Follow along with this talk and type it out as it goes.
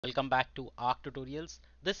Welcome back to ARC Tutorials.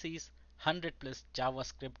 This is 100 plus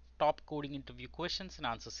JavaScript top coding interview questions and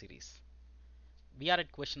answer series. We are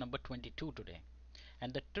at question number 22 today.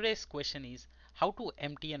 And today's question is how to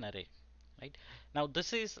empty an array. Right now,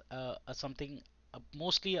 this is something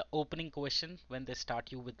mostly a opening question when they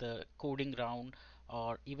start you with the coding round,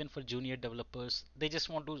 or even for junior developers, they just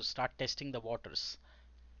want to start testing the waters.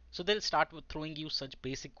 So they'll start with throwing you such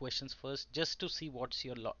basic questions first just to see what's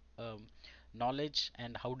your knowledge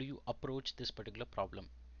and how do you approach this particular problem.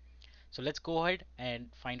 So let's go ahead and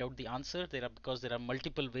find out the answer. Because there are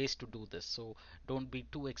multiple ways to do this. So don't be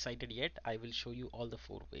too excited yet. I will show you all the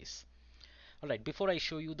four ways. Alright, before I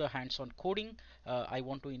show you the hands-on coding, I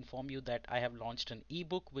want to inform you that I have launched an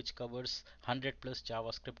ebook which covers 100 plus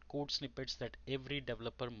JavaScript code snippets that every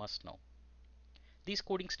developer must know. These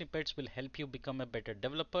coding snippets will help you become a better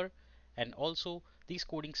developer, and also these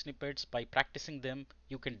coding snippets, by practicing them,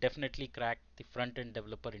 you can definitely crack the front-end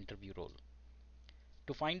developer interview role.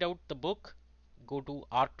 To find out the book, go to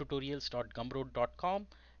arctutorials.gumroad.com.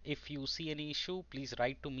 If you see any issue, please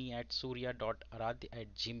write to me at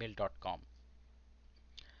surya.aradhya@gmail.com.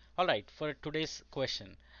 Alright, for today's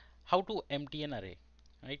question, how to empty an array.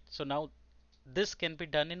 Right, so now this can be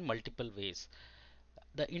done in multiple ways.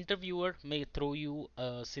 The interviewer may throw you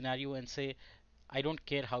a scenario and say, I don't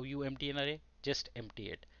care how you empty an array, just empty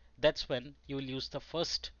it. That's when you will use the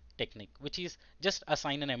first technique, which is just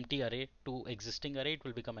assign an empty array to existing array, it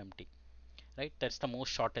will become empty. Right? That's the most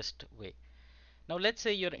shortest way. Now let's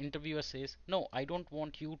say your interviewer says, no, I don't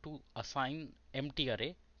want you to assign empty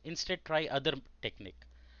array, instead try other technique.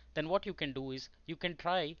 Then what you can do is you can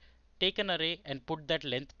try take an array and put that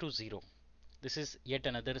length to 0. This is yet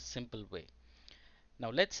another simple way. Now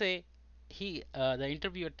let's say the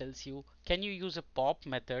interviewer tells you, can you use a pop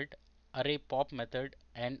method, array pop method,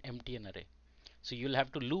 and empty an array? So you'll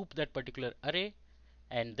have to loop that particular array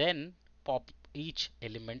and then pop each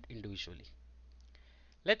element individually.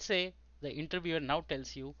 Let's say the interviewer now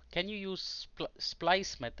tells you, can you use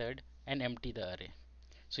splice method and empty the array?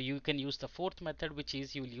 So you can use the fourth method, which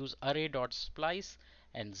is you will use array.splice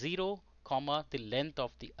and 0 comma the length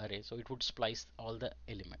of the array, so it would splice all the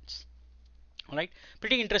elements. Alright,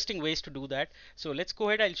 pretty interesting ways to do that. So let's go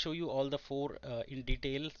ahead, I'll show you all the four in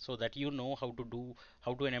detail so that you know how to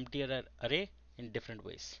an empty array in different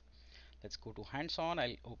ways. Let's go to hands-on.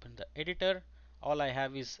 I'll open the editor. All I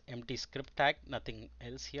have is empty script tag, nothing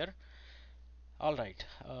else here. Alright,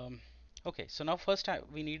 okay, so now first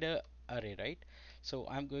we need a array, right? So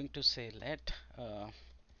I'm going to say let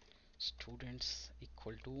students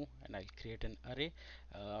equal to, and I'll create an array.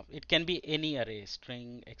 It can be any array,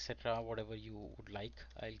 string, etc., whatever you would like.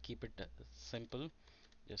 I'll keep it simple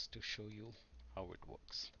just to show you how it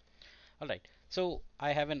works. Alright, so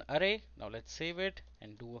I have an array. Now let's save it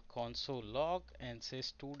and do a console log and say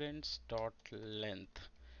students dot length,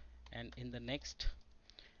 and in the next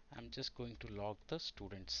I'm just going to log the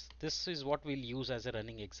students. This is what we'll use as a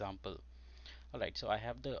running example. Alright, so I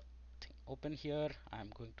have the thing open here. I'm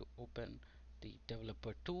going to open the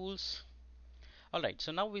developer tools. Alright,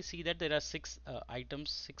 so now we see that there are six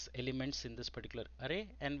items, 6 elements in this particular array,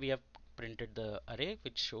 and we have printed the array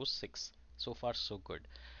which shows 6. So far so good.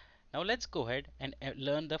 Now let's go ahead and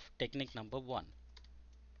learn the technique number 1.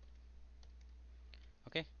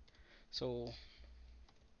 Okay, so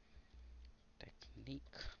technique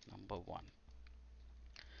number 1.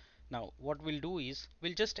 Now what we'll do is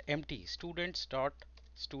we'll just empty students dot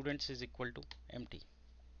students is equal to empty.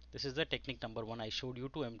 This is the technique number 1 I showed you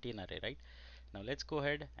to empty an array, right? Now let's go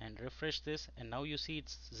ahead and refresh this, and now you see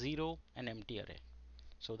it's 0 and empty array.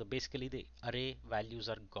 So basically the array values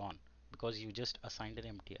are gone because you just assigned an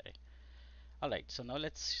empty array. Alright, so now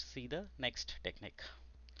let's see the next technique.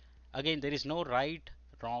 Again, there is no right,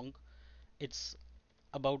 wrong. It's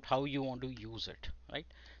about how you want to use it, right?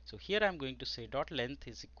 So here I'm going to say dot length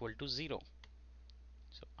is equal to 0.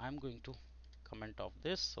 So I'm going to comment off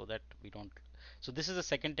this so that we don't. So this is the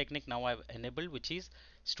second technique now I've enabled, which is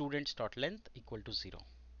students dot length equal to 0.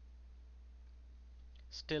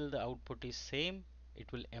 Still the output is same,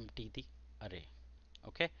 it will empty the array.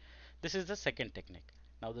 Okay, this is the second technique.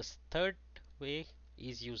 Now this third way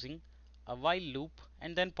is using a while loop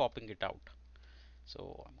and then popping it out.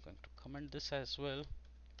 So I'm going to comment this as well,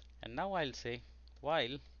 and now I'll say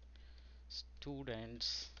while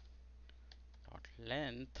students dot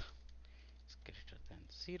length is greater than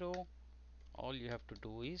 0, all you have to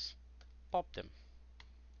do is pop them.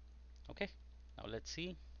 Okay, now let's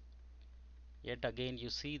see. Yet again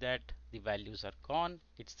you see that the values are gone.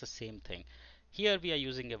 It's the same thing. Here we are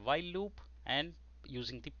using a while loop and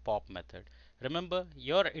using the pop method. Remember,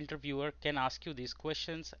 your interviewer can ask you these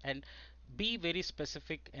questions, and be very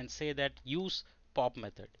specific and say that use pop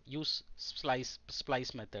method, use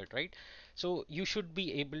splice method, right? So you should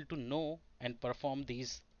be able to know and perform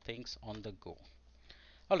these things on the go.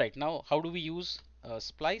 All right, now how do we use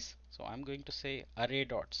splice? So I'm going to say array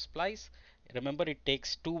dot splice. Remember, it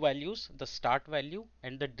takes two values, the start value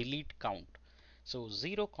and the delete count. So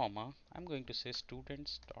 0 comma, I'm going to say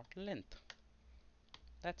students dot length.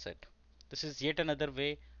 That's it. This is yet another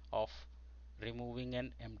way of removing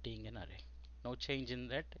and emptying an array. No change in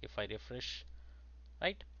that if I refresh,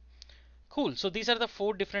 right? Cool. So these are the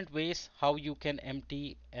four different ways how you can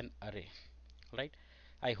empty an array, right?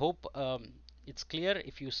 I hope it's clear.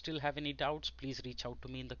 If you still have any doubts, please reach out to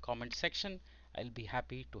me in the comment section. I'll be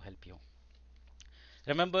happy to help you.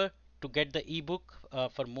 Remember to get the ebook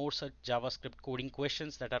for more such JavaScript coding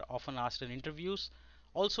questions that are often asked in interviews.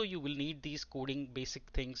 Also, you will need these coding basic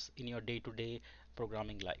things in your day-to-day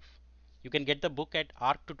programming life. You can get the book at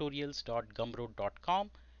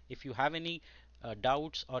arctutorials.gumroad.com. If you have any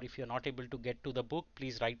doubts or if you're not able to get to the book,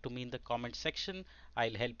 please write to me in the comment section.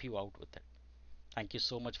 I'll help you out with it. Thank you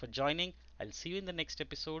so much for joining. I'll see you in the next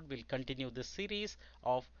episode. We'll continue this series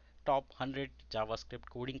of top 100 JavaScript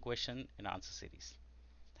coding question and answer series.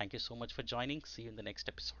 Thank you so much for joining. See you in the next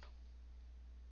episode.